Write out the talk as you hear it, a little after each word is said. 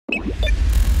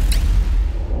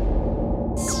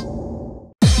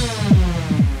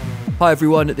Hi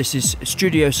everyone, this is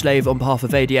Studio Slave on behalf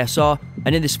of ADSR,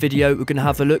 and in this video we're going to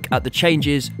have a look at the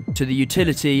changes to the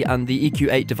utility and the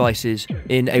EQ8 devices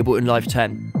in Ableton Live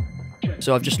 10.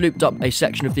 So I've just looped up a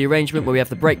section of the arrangement where we have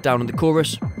the breakdown and the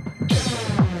chorus,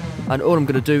 and all I'm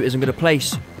going to do is I'm going to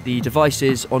place the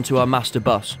devices onto our master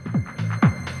bus.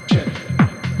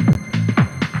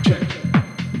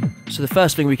 So the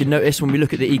first thing we can notice when we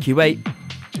look at the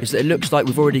EQ8 is that it looks like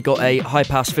we've already got a high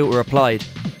pass filter applied.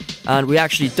 And we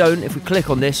actually don't. If we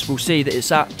click on this, we'll see that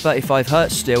it's at 35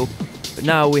 Hz still, but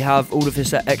now we have all of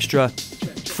this extra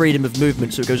freedom of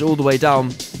movement, so it goes all the way down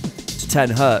to 10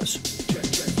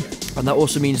 Hz. And that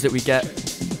also means that we get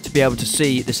to be able to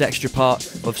see this extra part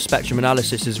of spectrum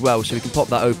analysis as well, so we can pop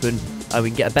that open and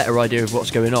we can get a better idea of what's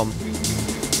going on.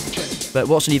 But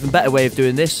what's an even better way of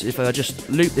doing this, if I just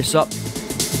loop this up,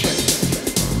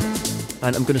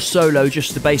 and I'm going to solo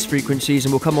just the bass frequencies,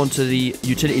 and we'll come on to the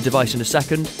utility device in a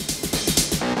second.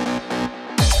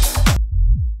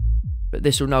 But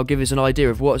this will now give us an idea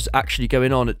of what's actually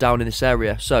going on down in this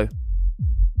area. So,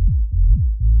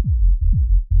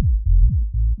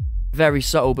 very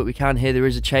subtle, but we can hear there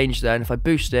is a change there. And if I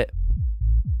boost it,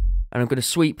 and I'm going to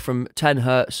sweep from 10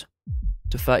 Hz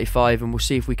to 35, and we'll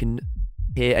see if we can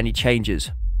hear any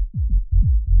changes.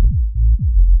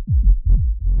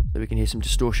 So we can hear some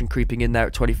distortion creeping in there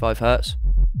at 25 Hz.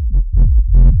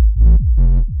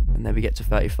 And then we get to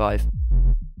 35.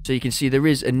 So you can see there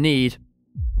is a need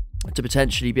to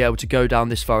potentially be able to go down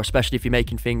this far, especially if you're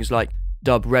making things like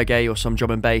dub reggae or some drum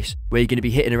and bass, where you're going to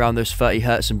be hitting around those 30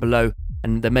 Hz and below,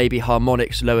 and there may be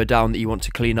harmonics lower down that you want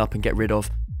to clean up and get rid of,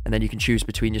 and then you can choose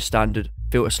between your standard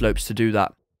filter slopes to do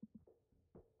that.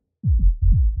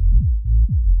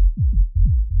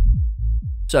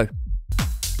 So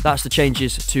that's the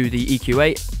changes to the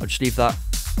EQ8. I'll just leave that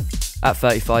at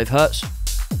 35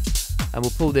 Hz, and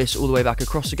we'll pull this all the way back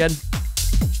across again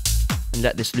and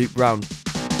let this loop round.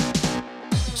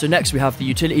 So next we have the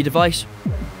utility device,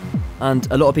 and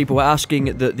a lot of people were asking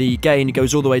that the gain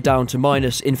goes all the way down to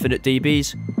minus infinite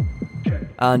dBs,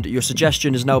 and your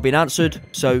suggestion has now been answered.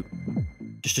 So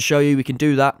just to show you, we can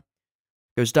do that.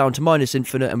 It goes down to minus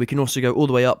infinite, and we can also go all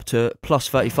the way up to plus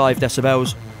 35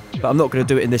 decibels, but I'm not going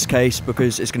to do it in this case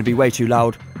because it's going to be way too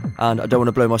loud and I don't want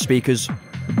to blow my speakers.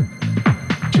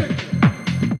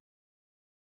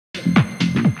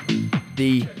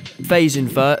 The phase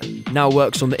invert now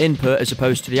works on the input as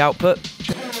opposed to the output.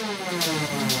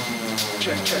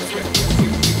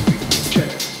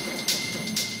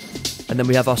 And then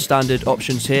we have our standard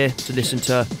options here to listen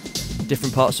to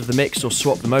different parts of the mix or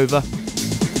swap them over.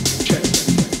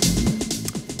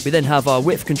 We then have our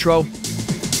width control,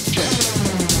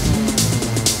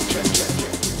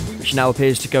 which now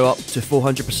appears to go up to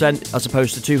 400% as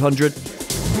opposed to 200.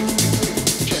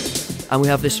 And we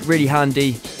have this really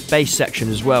handy bass section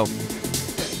as well.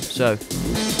 So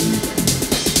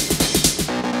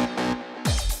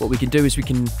what we can do is we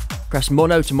can press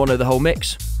mono to mono the whole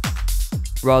mix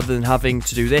rather than having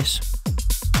to do this.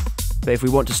 But if we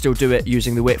want to still do it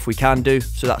using the width, we can do,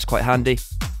 so that's quite handy,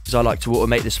 because I like to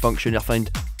automate this function. I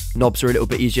find knobs are a little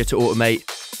bit easier to automate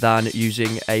than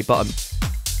using a button.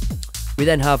 We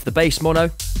then have the bass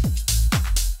mono,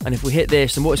 and if we hit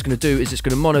this, then what it's going to do is it's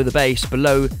going to mono the bass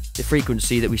below the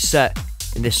frequency that we set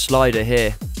in this slider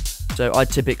here. So I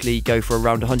typically go for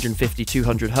around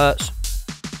 150-200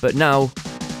 Hz, but now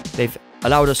they've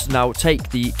allowed us to now take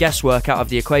the guesswork out of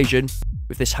the equation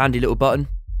with this handy little button.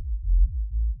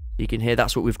 You can hear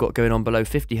that's what we've got going on below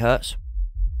 50 Hz.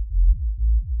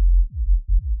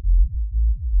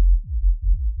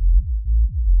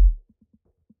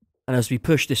 And as we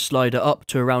push this slider up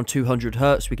to around 200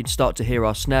 Hz, we can start to hear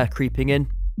our snare creeping in.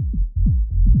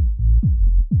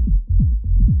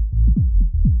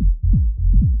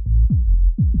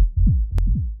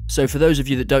 So for those of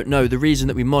you that don't know, the reason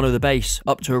that we mono the bass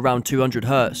up to around 200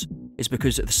 Hz is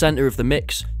because at the center of the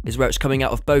mix is where it's coming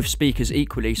out of both speakers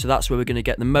equally, so that's where we're going to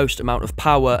get the most amount of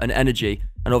power and energy,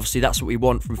 and obviously that's what we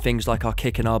want from things like our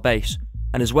kick and our bass.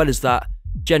 And as well as that,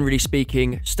 generally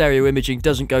speaking, stereo imaging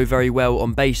doesn't go very well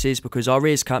on basses because our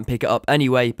ears can't pick it up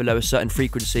anyway below a certain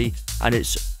frequency, and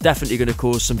it's definitely going to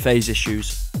cause some phase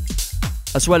issues.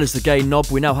 As well as the gain knob,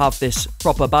 we now have this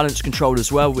proper balance control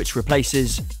as well, which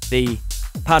replaces the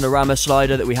panorama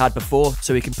slider that we had before,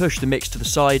 so we can push the mix to the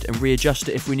side and readjust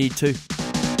it if we need to.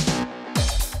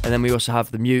 And then we also have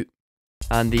the mute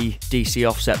and the DC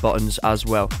offset buttons as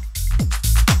well.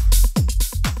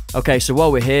 Okay, so while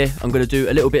we're here, I'm going to do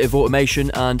a little bit of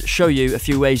automation and show you a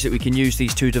few ways that we can use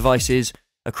these two devices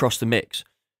across the mix.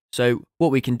 So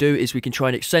what we can do is we can try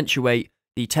and accentuate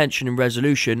the tension and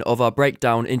resolution of our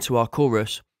breakdown into our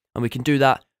chorus, and we can do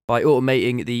that by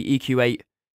automating the EQ8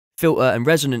 filter and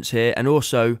resonance here, and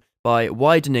also by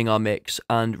widening our mix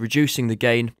and reducing the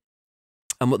gain.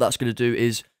 And what that's going to do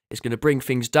is it's going to bring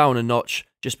things down a notch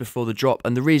just before the drop.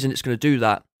 And the reason it's going to do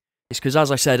that is because,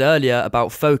 as I said earlier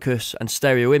about focus and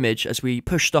stereo image, as we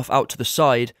push stuff out to the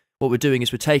side, what we're doing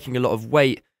is we're taking a lot of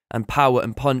weight and power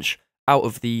and punch out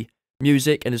of the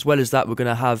music. And as well as that, we're going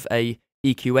to have a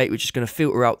EQ8 which is going to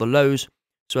filter out the lows.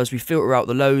 So as we filter out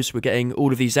the lows, we're getting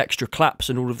all of these extra claps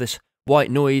and all of this white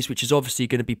noise, which is obviously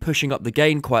going to be pushing up the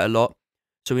gain quite a lot.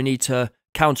 So we need to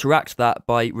counteract that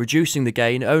by reducing the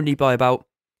gain only by about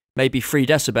maybe 3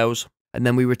 decibels, and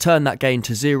then we return that gain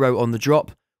to 0 on the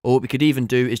drop. Or what we could even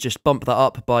do is just bump that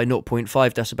up by 0.5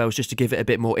 decibels just to give it a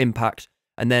bit more impact.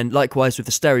 And then likewise with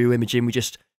the stereo imaging, we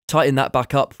just tighten that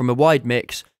back up from a wide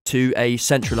mix to a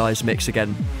centralized mix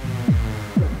again.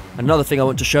 Another thing I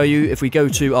want to show you, if we go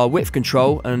to our width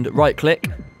control and right click,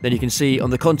 then you can see on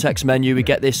the context menu we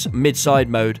get this mid-side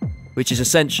mode, which is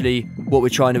essentially what we're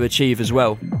trying to achieve as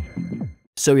well.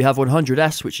 So we have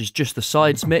 100S, which is just the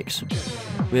sides mix.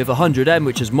 We have 100M,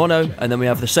 which is mono, and then we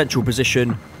have the central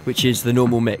position, which is the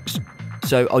normal mix.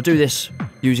 So I'll do this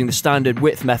using the standard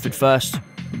width method first.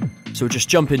 So we'll just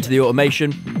jump into the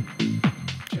automation.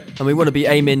 And we want to be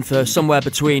aiming for somewhere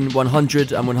between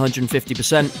 100 and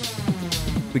 150%.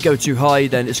 If we go too high,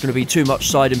 then it's going to be too much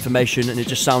side information and it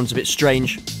just sounds a bit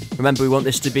strange. Remember, we want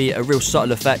this to be a real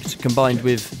subtle effect combined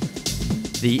with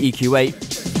the EQ8.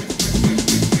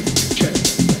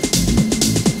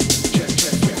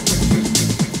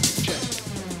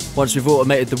 Once we've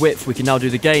automated the width, we can now do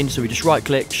the gain. So we just right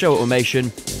click, show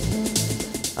automation,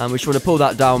 and we just want to pull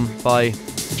that down by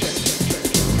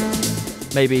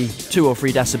maybe 2 or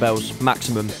 3 decibels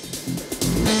maximum.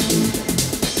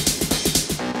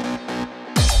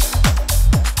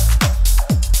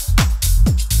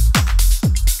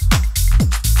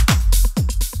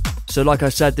 So like I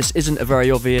said, this isn't a very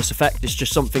obvious effect. It's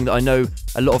just something that I know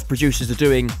a lot of producers are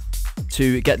doing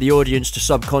to get the audience to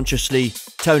subconsciously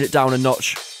tone it down a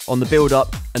notch on the build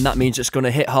up, and that means it's going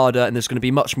to hit harder and there's going to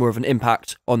be much more of an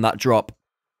impact on that drop.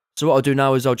 So what I'll do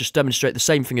now is I'll just demonstrate the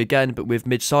same thing again, but with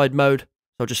mid-side mode.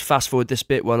 I'll just fast forward this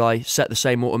bit while I set the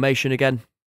same automation again.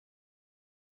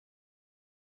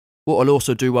 What I'll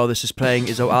also do while this is playing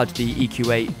is I'll add the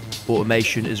EQ8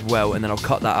 automation as well, and then I'll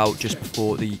cut that out just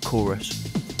before the chorus.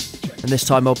 And this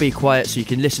time I'll be quiet so you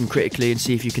can listen critically and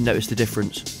see if you can notice the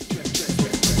difference.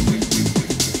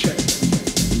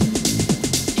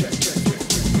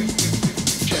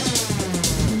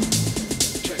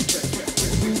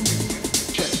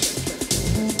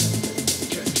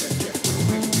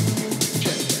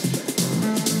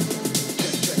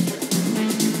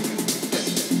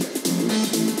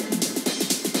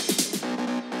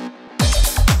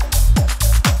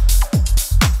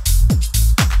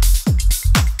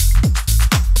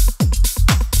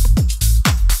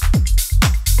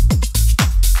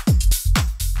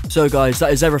 So guys,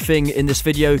 that is everything in this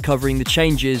video covering the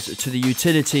changes to the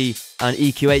Utility and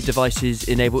EQ8 devices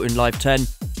in Ableton Live 10, and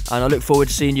I look forward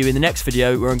to seeing you in the next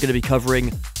video where I'm going to be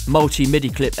covering multi-MIDI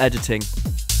clip editing.